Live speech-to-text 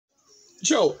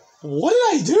Joe, what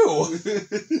did I do? What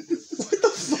the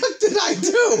fuck did I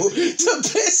do to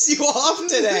piss you off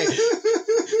today?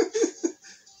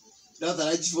 Nothing,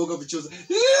 I just woke up and chose.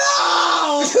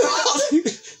 No!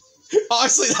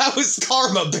 Honestly, that was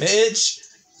karma, bitch.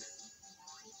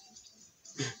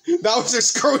 That was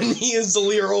just screwing me and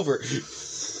Zalir over.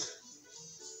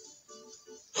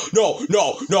 No.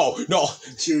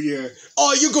 Junior.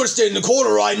 Oh, you're gonna stay in the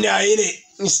corner right now, innit?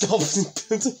 Stop.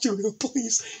 Junior,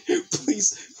 please.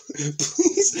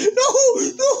 No.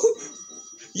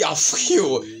 Yeah, fuck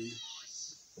you.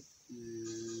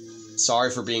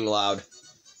 Sorry for being loud.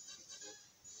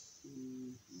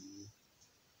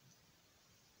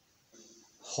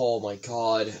 Oh my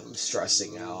god, I'm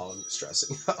stressing out.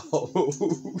 Oh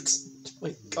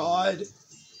my god.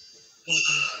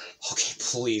 Okay,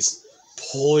 please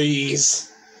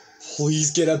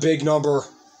get a big number.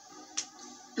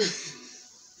 You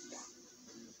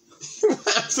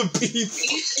have to be. Are you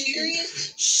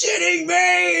serious? Shitting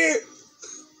me!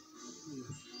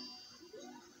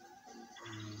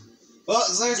 Well,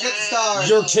 Zlayer's got the star.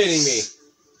 You're kidding me.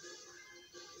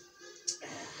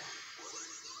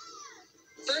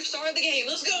 First star of the game,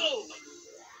 let's go!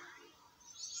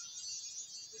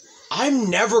 I'm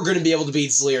never gonna be able to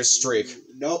beat Zlayer's streak.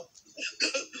 Nope.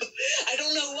 I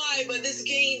don't know why, but this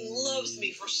game loves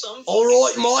me for some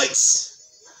Alright, mates.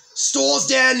 Store's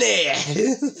down there.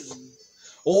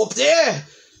 Up there.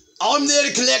 I'm there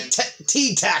to collect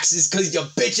tea taxes because your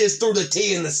bitches threw the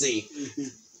tea in the sea.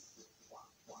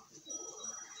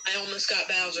 I almost got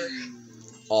Bowser.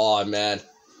 Oh man.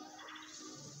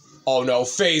 Oh no,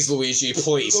 phase Luigi,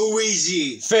 please.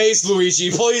 Luigi. Phase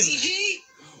Luigi, please. GG!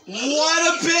 What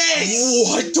a bitch!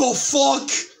 What the fuck?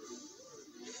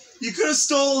 You could have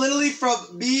stole literally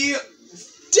from me.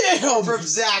 Damn. From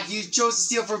Zach. You chose to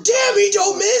steal from. Damn, he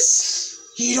don't miss.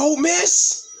 He don't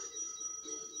miss.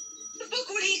 The fuck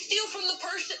would he steal from the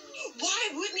person? Why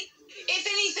wouldn't he? If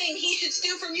anything, he should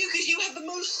steal from you because you have the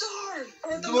most stars.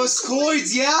 Or The most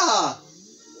coins, yeah.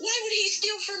 Why would he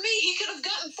steal from me? He could have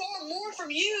gotten far more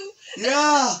from you.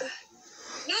 Yeah.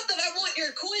 Not that I want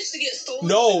your coins to get stolen.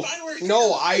 No, If I were no,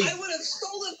 you, I would have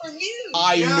stolen from you.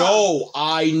 I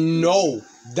know.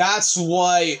 That's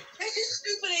why. That's just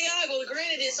stupid AI. Well,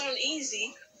 granted, it's on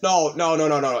easy. No.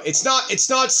 It's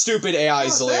not stupid AI,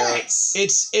 Zalair. thanks.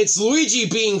 It's Luigi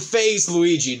being phased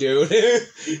Luigi, dude.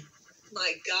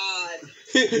 My God.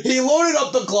 He loaded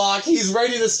up the clock. He's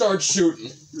ready to start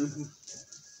shooting.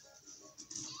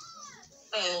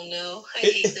 Oh no, I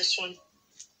hate this one.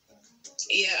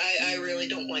 Yeah, I really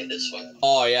don't like this one.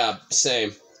 Oh yeah,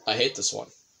 same. I hate this one.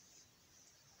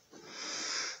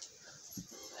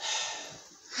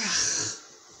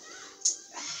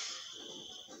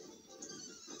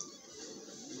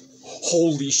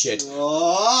 Holy shit.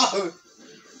 Oh.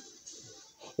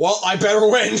 Well, I better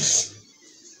win.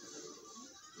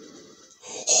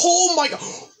 Oh my god.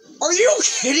 Are you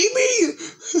kidding me?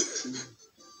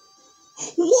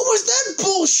 What was that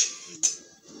bullshit?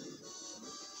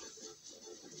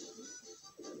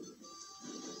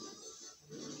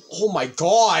 Oh my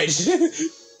god.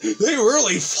 They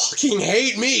really fucking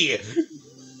hate me.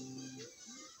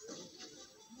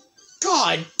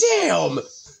 God damn.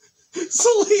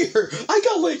 Zalair, I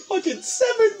got like fucking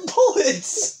 7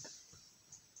 bullets.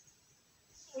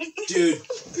 Dude,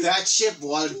 that ship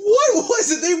wanted. What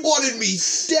was it? They wanted me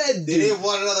dead, They dude. didn't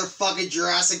want another fucking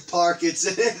Jurassic Park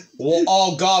incident. Well,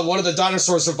 oh god, one of the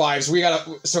dinosaurs survives. We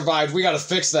gotta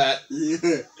fix that.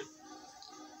 Yeah.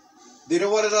 They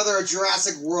don't want another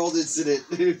Jurassic World incident.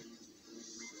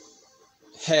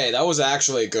 Hey, that was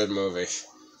actually a good movie.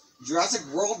 Jurassic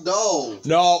World, no.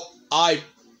 No,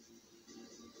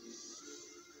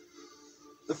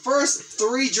 The first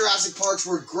 3 Jurassic Parks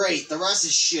were great. The rest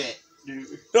is shit.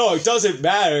 No, it doesn't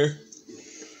matter.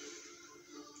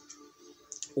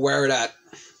 Where it at?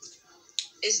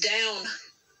 It's down.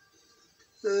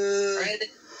 Right?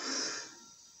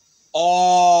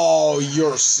 Oh,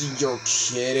 you're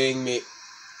kidding me.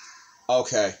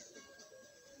 Okay.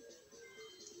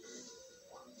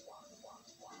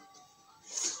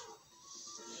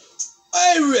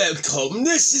 Hey, welcome.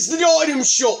 This is the item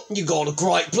shop. You got a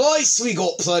great place. We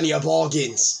got plenty of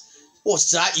bargains.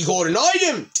 What's that? You got an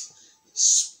item?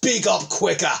 Speak up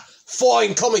quicker.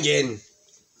 Fine, come again.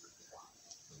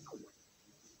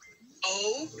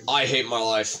 Oh. I hate my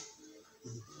life.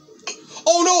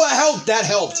 Oh no, that helped. That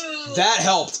helped. That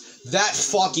helped. That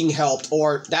fucking helped.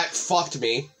 Or that fucked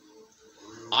me.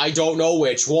 I don't know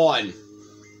which one.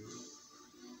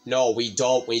 No, we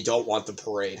don't want the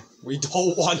parade. We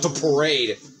don't want the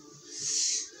parade.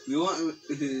 We want.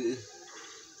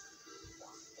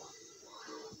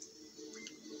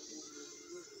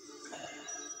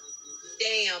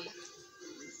 Damn.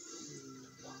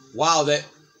 Wow, that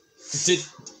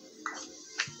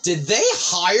did they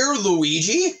hire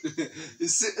Luigi?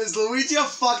 Is Luigi a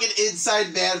fucking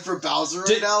inside man for Bowser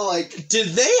right now? Like, Did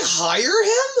they hire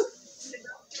him?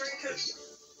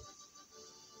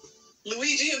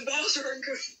 Luigi and Bowser are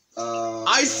good.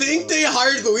 I think they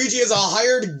hired Luigi as a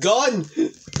hired gun.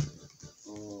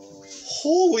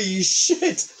 Holy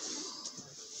shit!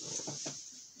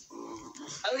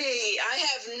 Okay, I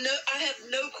have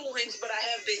no coins, but I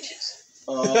have bitches.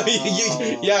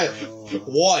 Yeah,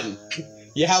 one.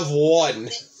 You have one.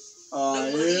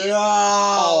 Yeah.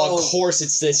 Oh, of course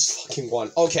it's this fucking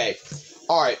one. Okay.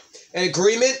 Alright. An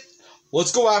agreement?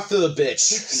 Let's go after the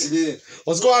bitch.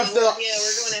 Let's go after the... Yeah,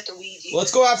 we're going after Luigi.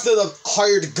 Let's go after the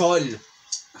hired gun.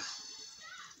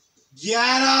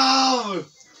 Get him!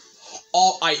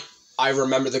 Oh, I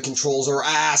remember the controls are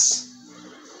ass.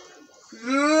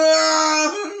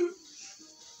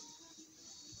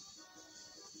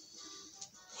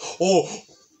 Oh.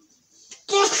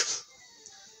 Fuck!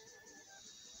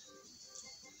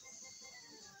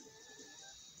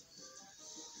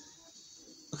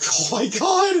 Oh my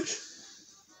god!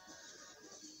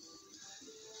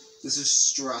 This is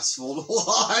stressful to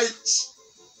watch.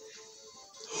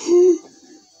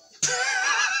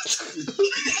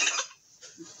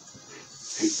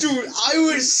 Dude, I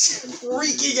was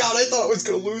freaking out. I thought I was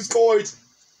gonna lose coins.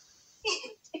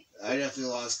 I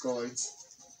definitely lost coins.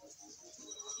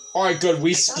 Alright, good.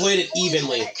 We split it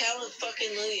evenly.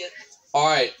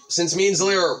 Alright, since me and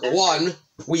Zalear won,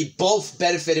 we both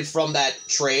benefited from that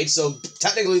trade, so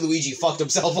technically Luigi fucked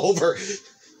himself over.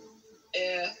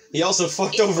 Yeah. He also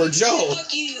fucked over Joe.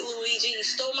 Fuck you, Luigi. You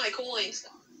stole my coins.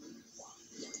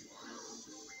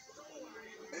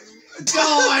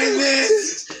 Oh, I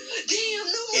missed! Damn,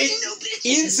 no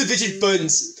bitches. Insufficient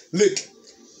funds. Look,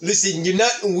 listen, you're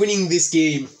not winning this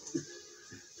game.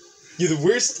 You're the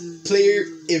worst player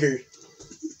ever.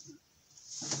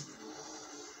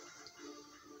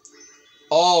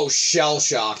 Oh,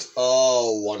 shell-shocked.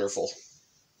 Oh, wonderful.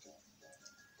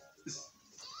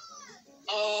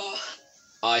 Oh.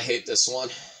 I hate this one.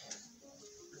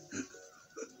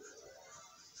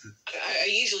 I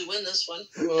usually win this one.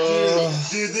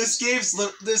 Dude,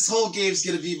 this whole game's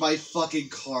gonna be my fucking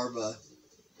karma.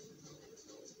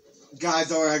 Guys,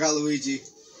 don't worry, I got Luigi.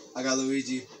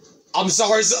 I'm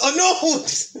sorry, no!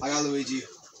 I got Luigi.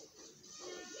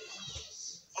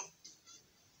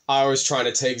 I was trying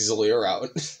to take Zalear out.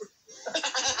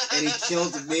 And he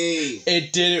killed me.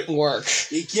 It didn't work.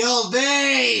 He killed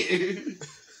me!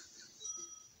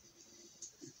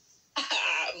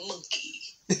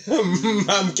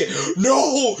 Monkey.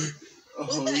 No! Oh,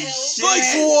 What the hell? shit.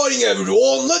 Thanks for warning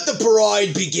everyone. Let the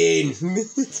parade begin.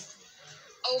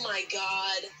 Oh my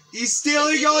god. He's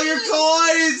stealing all your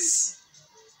coins!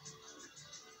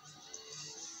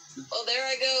 Well, there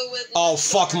I go with... Oh,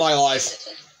 fuck my life.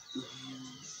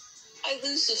 I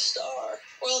lose a star.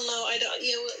 Well, no, I don't.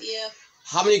 Yeah, well, yeah.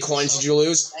 How many coins did you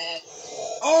lose?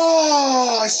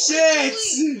 Oh, shit!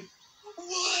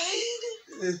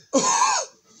 What?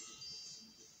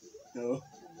 No.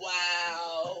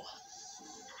 Wow.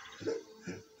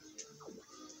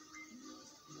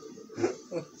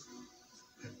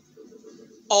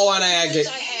 Oh, and I What get...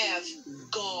 I have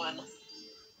gone.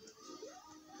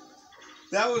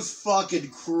 That was fucking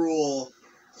cruel.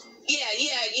 Yeah.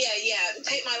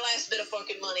 Take my last bit of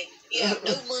fucking money. Yeah,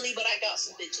 no money, but I got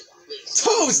some bitches, please.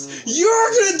 Toast,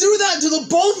 you're gonna do that to the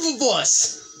both of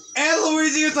us. And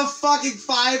Luigi gets a fucking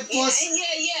 5 plus.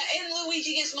 Yeah, and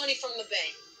Luigi gets money from the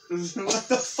bank. What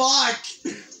the fuck?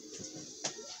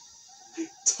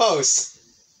 Toast.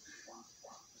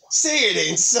 Say it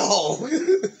ain't so. What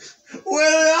did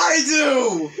I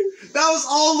do? That was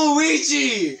all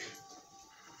Luigi.